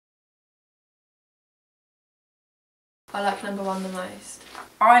I like number 1 the most.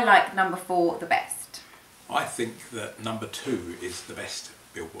 I like number 4 the best. I think that number 2 is the best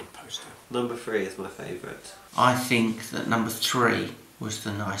Billboard poster. Number 3 is my favourite. I think that number 3 was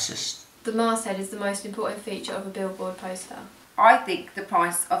the nicest. The masthead is the most important feature of a Billboard poster. I think the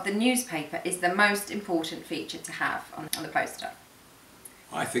price of the newspaper is the most important feature to have on the poster.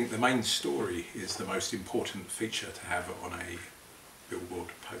 I think the main story is the most important feature to have on a Billboard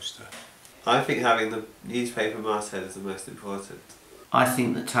poster. I think having the newspaper masthead is the most important. I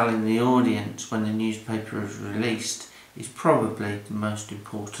think that telling the audience when the newspaper is released is probably the most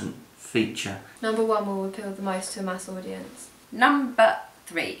important feature. Number 1 will appeal the most to a mass audience. Number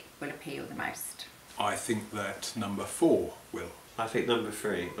 3 will appeal the most. I think that number 4 will. I think number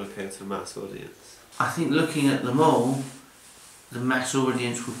 3 will appeal to a mass audience. I think looking at them all, the mass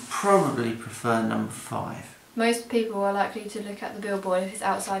audience would probably prefer number 5. Most people are likely to look at the billboard if it's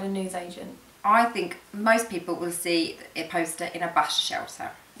outside a newsagent. I think most people will see a poster in a bus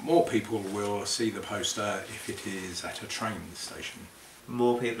shelter. More people will see the poster if it is at a train station.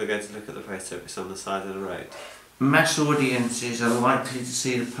 More people are going to look at the poster if it's on the side of the road. Mass audiences are likely to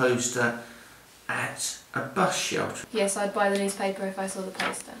see the poster at a bus shelter. Yes, I'd buy the newspaper if I saw the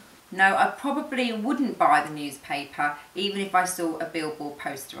poster. No, I probably wouldn't buy the newspaper even if I saw a Billboard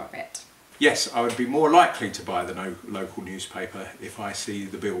poster of it. Yes, I would be more likely to buy the local newspaper if I see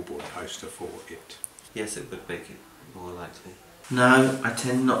the Billboard poster for it. Yes, it would make it more likely. No, I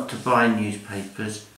tend not to buy newspapers